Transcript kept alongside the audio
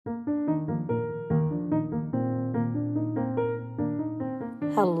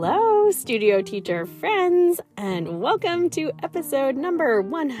Hello, studio teacher friends, and welcome to episode number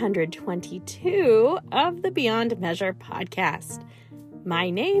 122 of the Beyond Measure podcast. My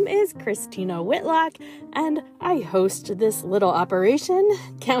name is Christina Whitlock, and I host this little operation,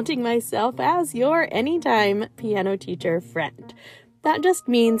 counting myself as your anytime piano teacher friend. That just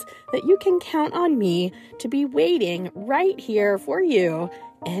means that you can count on me to be waiting right here for you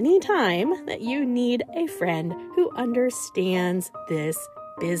anytime that you need a friend who understands this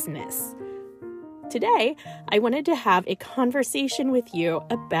business. Today, I wanted to have a conversation with you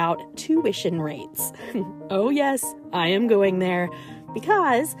about tuition rates. Oh yes, I am going there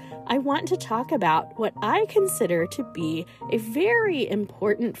because I want to talk about what I consider to be a very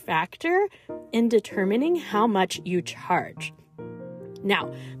important factor in determining how much you charge.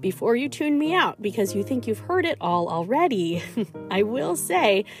 Now, before you tune me out because you think you've heard it all already, I will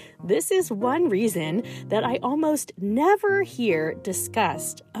say this is one reason that I almost never hear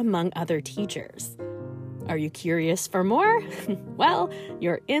discussed among other teachers. Are you curious for more? Well,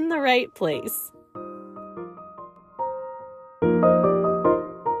 you're in the right place.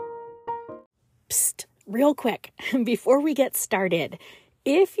 Psst, real quick, before we get started.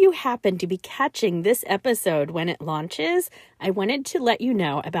 If you happen to be catching this episode when it launches, I wanted to let you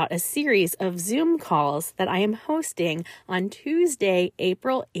know about a series of Zoom calls that I am hosting on Tuesday,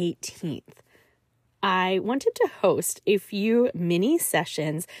 April 18th. I wanted to host a few mini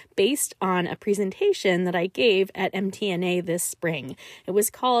sessions based on a presentation that I gave at MTNA this spring. It was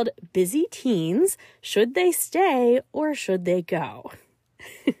called Busy Teens, Should They Stay or Should They Go?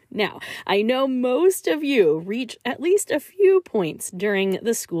 Now, I know most of you reach at least a few points during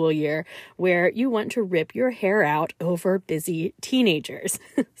the school year where you want to rip your hair out over busy teenagers.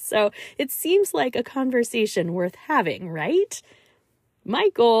 So it seems like a conversation worth having, right? My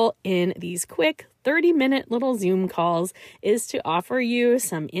goal in these quick 30-minute little Zoom calls is to offer you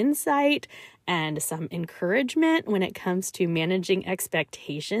some insight and some encouragement when it comes to managing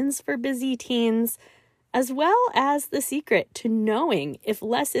expectations for busy teens, as well as the secret to knowing if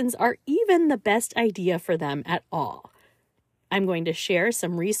lessons are even the best idea for them at all. I'm going to share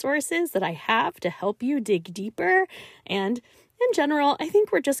some resources that I have to help you dig deeper, and in general, I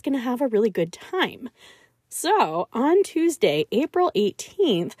think we're just going to have a really good time. So, on Tuesday, April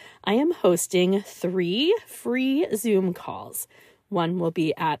 18th, I am hosting 3 free Zoom calls. One will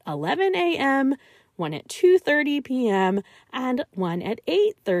be at 11 a.m., one at 2:30 p.m., and one at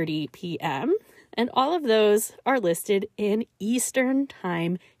 8:30 p.m., and all of those are listed in Eastern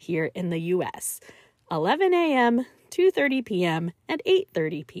Time here in the U.S. 11 a.m., 2:30 p.m., and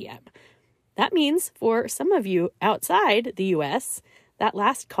 8:30 p.m. That means for some of you outside the U.S., that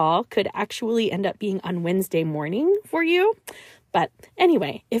last call could actually end up being on Wednesday morning for you. But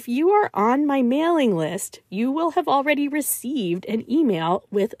anyway, if you are on my mailing list, you will have already received an email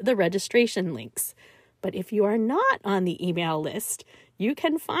with the registration links. But if you are not on the email list, you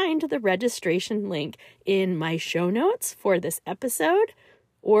can find the registration link in my show notes for this episode,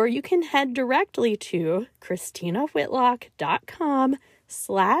 or you can head directly to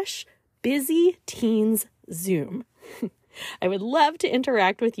christinawhitlock.com/busyteenszoom. I would love to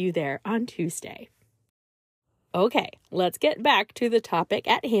interact with you there on Tuesday. Okay, let's get back to the topic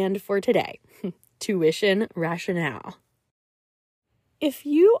at hand for today, tuition rationale. If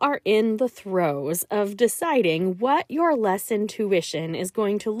you are in the throes of deciding what your lesson tuition is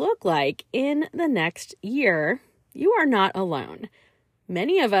going to look like in the next year, you are not alone.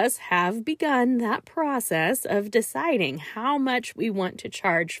 Many of us have begun that process of deciding how much we want to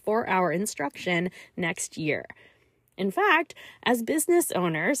charge for our instruction next year. In fact, as business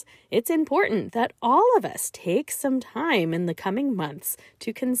owners, it's important that all of us take some time in the coming months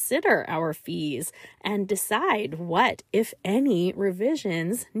to consider our fees and decide what, if any,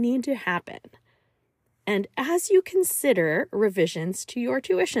 revisions need to happen. And as you consider revisions to your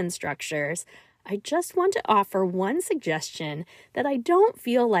tuition structures, I just want to offer one suggestion that I don't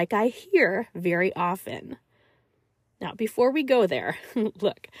feel like I hear very often. Now, before we go there,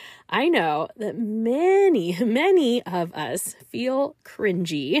 look, I know that many of us feel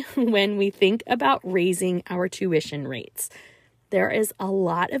cringy when we think about raising our tuition rates. There is a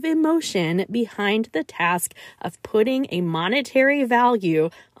lot of emotion behind the task of putting a monetary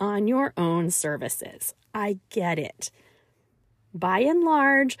value on your own services. I get it. By and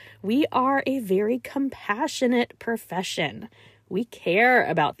large, we are a very compassionate profession. We care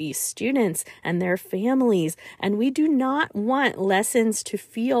about these students and their families, and we do not want lessons to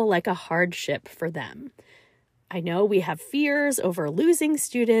feel like a hardship for them. I know we have fears over losing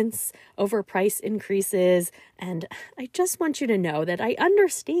students, over price increases, and I just want you to know that I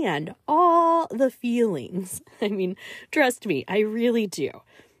understand all the feelings. I mean, trust me, I really do.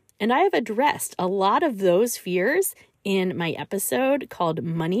 And I have addressed a lot of those fears in my episode called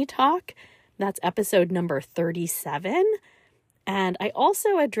Money Talk. That's episode number 37. And I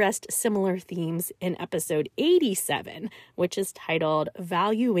also addressed similar themes in episode 87, which is titled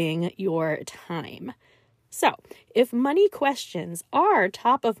Valuing Your Time. So, if money questions are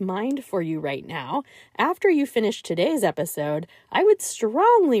top of mind for you right now, after you finish today's episode, I would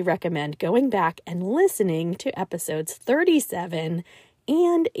strongly recommend going back and listening to episodes 37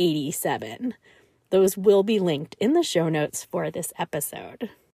 and 87. Those will be linked in the show notes for this episode.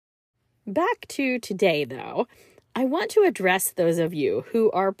 Back to today, though, I want to address those of you who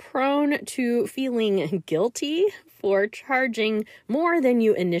are prone to feeling guilty for charging more than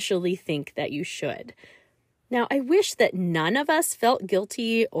you initially think that you should. Now, I wish that none of us felt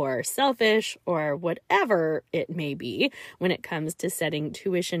guilty or selfish or whatever it may be when it comes to setting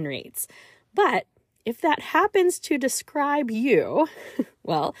tuition rates. But if that happens to describe you,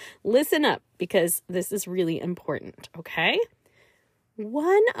 well, listen up because this is really important, okay?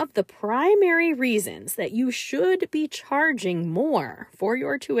 One of the primary reasons that you should be charging more for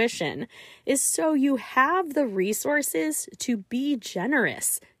your tuition is so you have the resources to be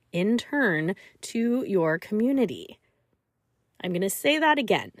generous in turn to your community. I'm going to say that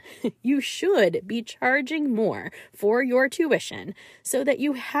again. You should be charging more for your tuition so that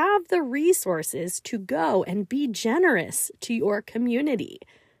you have the resources to go and be generous to your community.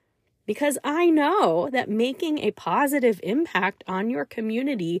 Because I know that making a positive impact on your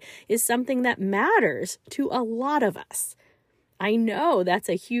community is something that matters to a lot of us. I know that's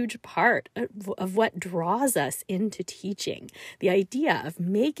a huge part of what draws us into teaching, the idea of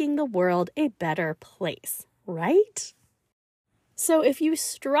making the world a better place, right? So if you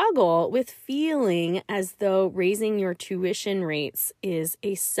struggle with feeling as though raising your tuition rates is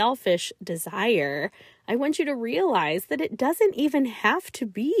a selfish desire, I want you to realize that it doesn't even have to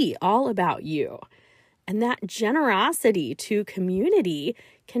be all about you. And that generosity to community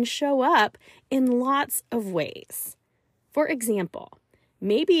can show up in lots of ways. For example,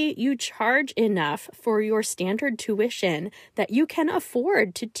 maybe you charge enough for your standard tuition that you can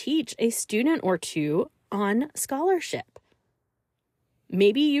afford to teach a student or two on scholarship.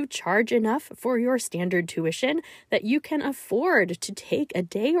 Maybe you charge enough for your standard tuition that you can afford to take a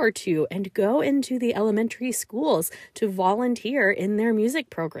day or two and go into the elementary schools to volunteer in their music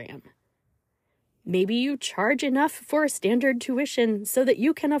program. Maybe you charge enough for standard tuition so that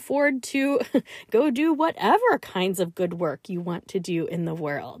you can afford to go do whatever kinds of good work you want to do in the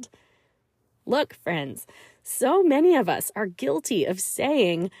world. Look, friends, so many of us are guilty of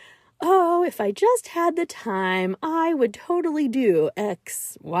saying, oh, if I just had the time, I would totally do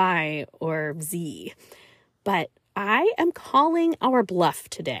X, Y, or Z. But I am calling our bluff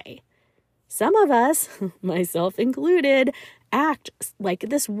today. Some of us, myself included, act like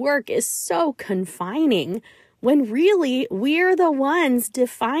this work is so confining when really we're the ones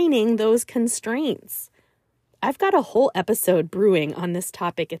defining those constraints. I've got a whole episode brewing on this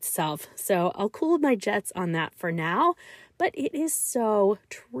topic itself, so I'll cool my jets on that for now, but it is so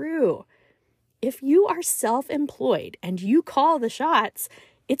true. If you are self-employed and you call the shots,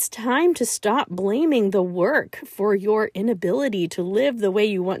 it's time to stop blaming the work for your inability to live the way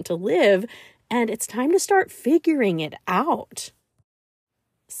you want to live, and it's time to start figuring it out.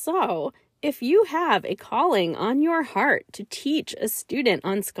 So, if you have a calling on your heart to teach a student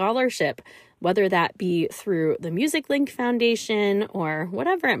on scholarship, whether that be through the Music Link Foundation or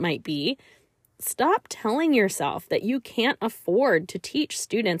whatever it might be, stop telling yourself that you can't afford to teach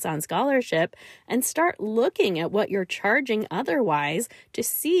students on scholarship and start looking at what you're charging otherwise to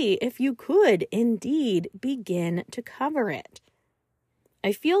see if you could indeed begin to cover it.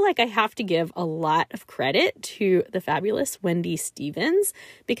 I feel like I have to give a lot of credit to the fabulous Wendy Stevens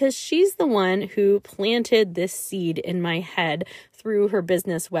because she's the one who planted this seed in my head through her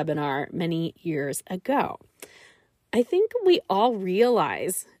business webinar many years ago. I think we all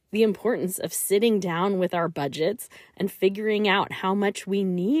realize the importance of sitting down with our budgets and figuring out how much we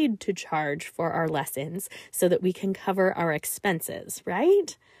need to charge for our lessons so that we can cover our expenses,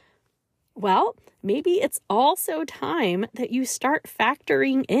 right? Well, maybe it's also time that you start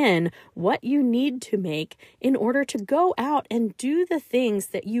factoring in what you need to make in order to go out and do the things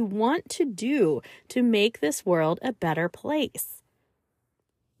that you want to do to make this world a better place.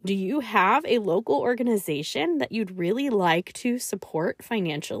 Do you have a local organization that you'd really like to support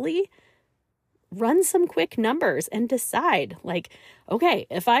financially? run some quick numbers and decide, like, okay,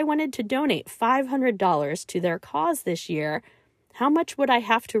 if I wanted to donate $500 to their cause this year, how much would I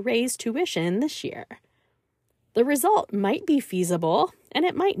have to raise tuition this year? The result might be feasible and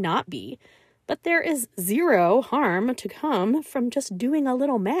it might not be, but there is zero harm to come from just doing a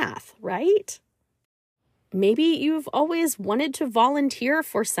little math, right? Maybe you've always wanted to volunteer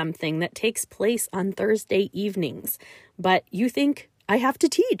for something that takes place on Thursday evenings, but you think, I have to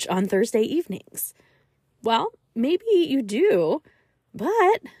teach on Thursday evenings. Well, maybe you do,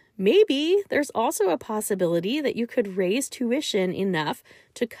 but maybe there's also a possibility that you could raise tuition enough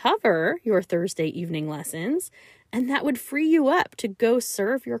to cover your Thursday evening lessons, and that would free you up to go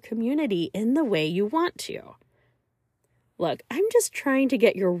serve your community in the way you want to. Look, I'm just trying to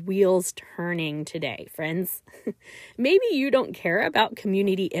get your wheels turning today, friends. Maybe you don't care about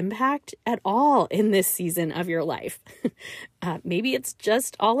community impact at all in this season of your life. Maybe it's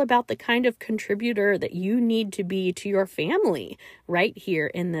just all about the kind of contributor that you need to be to your family right here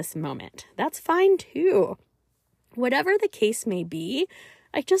in this moment. That's fine too. Whatever the case may be,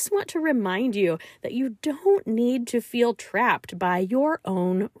 I just want to remind you that you don't need to feel trapped by your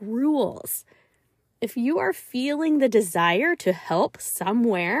own rules. If you are feeling the desire to help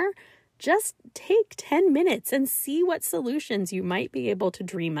somewhere, just take 10 minutes and see what solutions you might be able to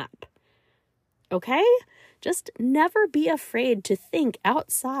dream up. Okay? Just never be afraid to think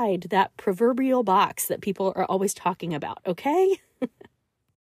outside that proverbial box that people are always talking about, okay?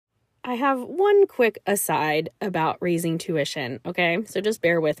 I have one quick aside about raising tuition, okay? So just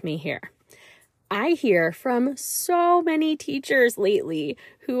bear with me here. I hear from so many teachers lately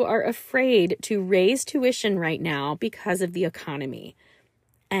who are afraid to raise tuition right now because of the economy.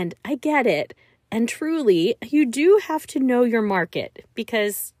 And I get it. And truly, you do have to know your market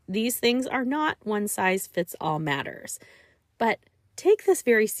because these things are not one size fits all matters. But take this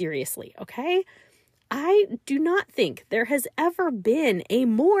very seriously, okay? I do not think there has ever been a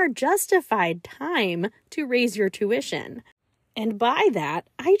more justified time to raise your tuition. And by that,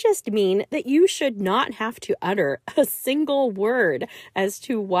 I just mean that you should not have to utter a single word as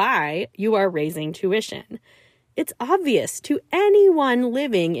to why you are raising tuition. It's obvious to anyone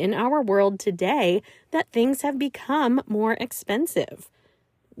living in our world today that things have become more expensive.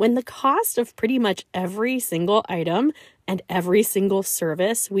 When the cost of pretty much every single item and every single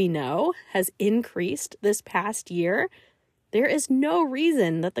service we know has increased this past year, there is no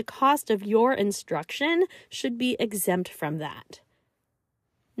reason that the cost of your instruction should be exempt from that.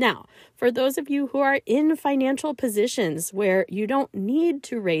 Now, for those of you who are in financial positions where you don't need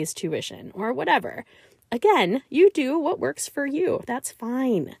to raise tuition or whatever, again, you do what works for you. That's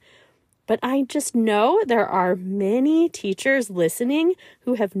fine. But I just know there are many teachers listening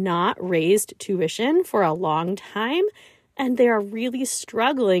who have not raised tuition for a long time, and they are really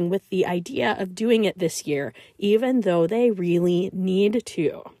struggling with the idea of doing it this year, even though they really need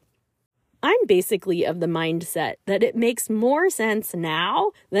to. I'm basically of the mindset that it makes more sense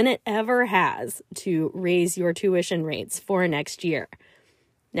now than it ever has to raise your tuition rates for next year.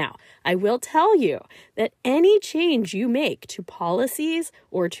 Now, I will tell you that any change you make to policies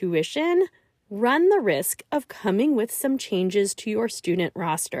or tuition run the risk of coming with some changes to your student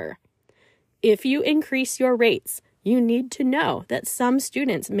roster. If you increase your rates, you need to know that some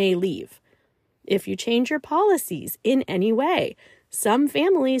students may leave. If you change your policies in any way, some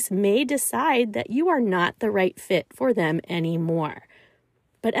families may decide that you are not the right fit for them anymore.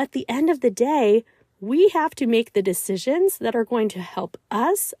 But at the end of the day, we have to make the decisions that are going to help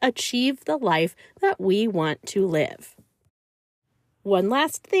us achieve the life that we want to live. One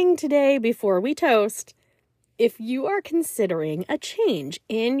last thing today before we toast. If you are considering a change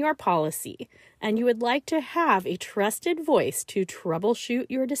in your policy and you would like to have a trusted voice to troubleshoot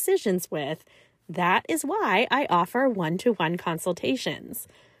your decisions with, that is why I offer one-to-one consultations.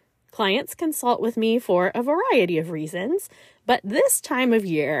 Clients consult with me for a variety of reasons, but this time of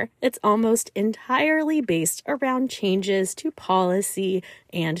year, it's almost entirely based around changes to policy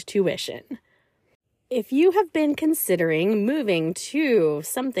and tuition. If you have been considering moving to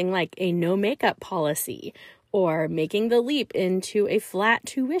something like a no makeup policy, or making the leap into a flat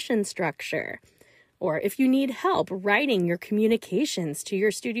tuition structure, or if you need help writing your communications to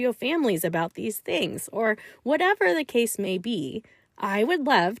your studio families about these things, or whatever the case may be, I would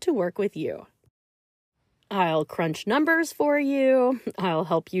love to work with you. I'll crunch numbers for you. I'll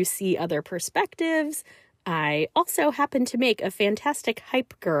help you see other perspectives. I also happen to make a fantastic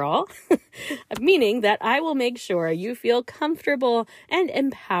hype girl, meaning that I will make sure you feel comfortable and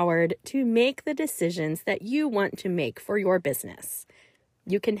empowered to make the decisions that you want to make for your business.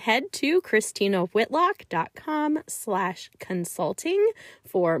 You can head to ChristinaWhitlock.com/consulting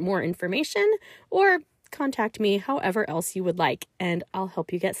for more information, or contact me however else you would like, and I'll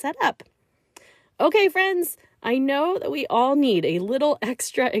help you get set up. Okay, friends, I know that we all need a little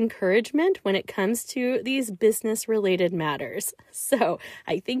extra encouragement when it comes to these business-related matters. So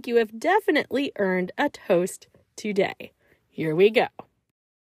I think you have definitely earned a toast today. Here we go.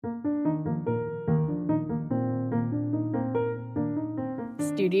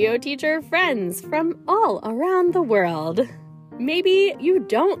 Studio teacher friends from all around the world. Maybe you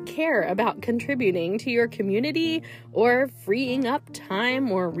don't care about contributing to your community or freeing up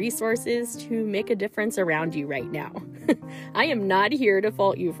time or resources to make a difference around you right now. I am not here to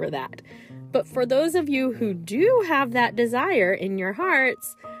fault you for that. But for those of you who do have that desire in your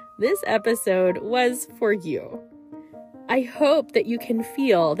hearts, this episode was for you. I hope that you can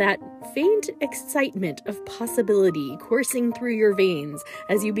feel that faint excitement of possibility coursing through your veins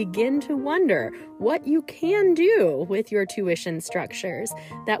as you begin to wonder what you can do with your tuition structures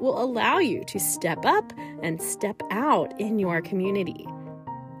that will allow you to step up and step out in your community.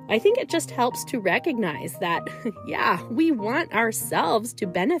 I think it just helps to recognize that, yeah, we want ourselves to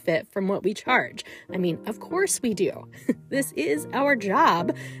benefit from what we charge. I mean, of course we do. This is our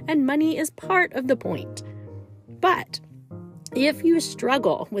job, and money is part of the point. But if you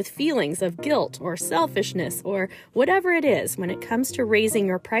struggle with feelings of guilt or selfishness or whatever it is when it comes to raising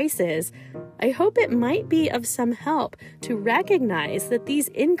your prices, I hope it might be of some help to recognize that these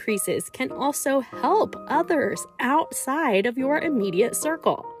increases can also help others outside of your immediate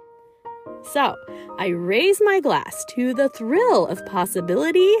circle. So, I raise my glass to the thrill of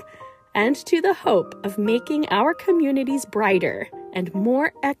possibility and to the hope of making our communities brighter and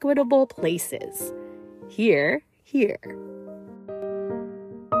more equitable places. Here.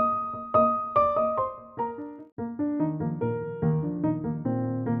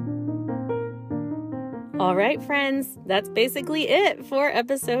 All right, friends, that's basically it for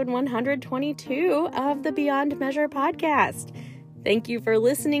episode 122 of the Beyond Measure podcast. Thank you for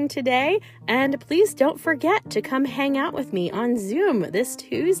listening today, and please don't forget to come hang out with me on Zoom this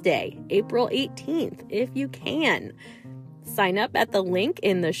Tuesday, April 18th, if you can. Sign up at the link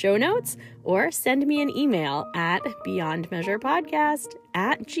in the show notes or send me an email at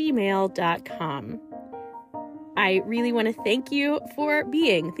beyondmeasurepodcast@gmail.com. I really want to thank you for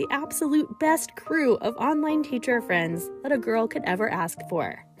being the absolute best crew of online teacher friends that a girl could ever ask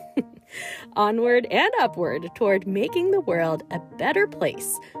for. Onward and upward toward making the world a better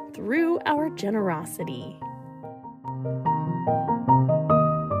place through our generosity.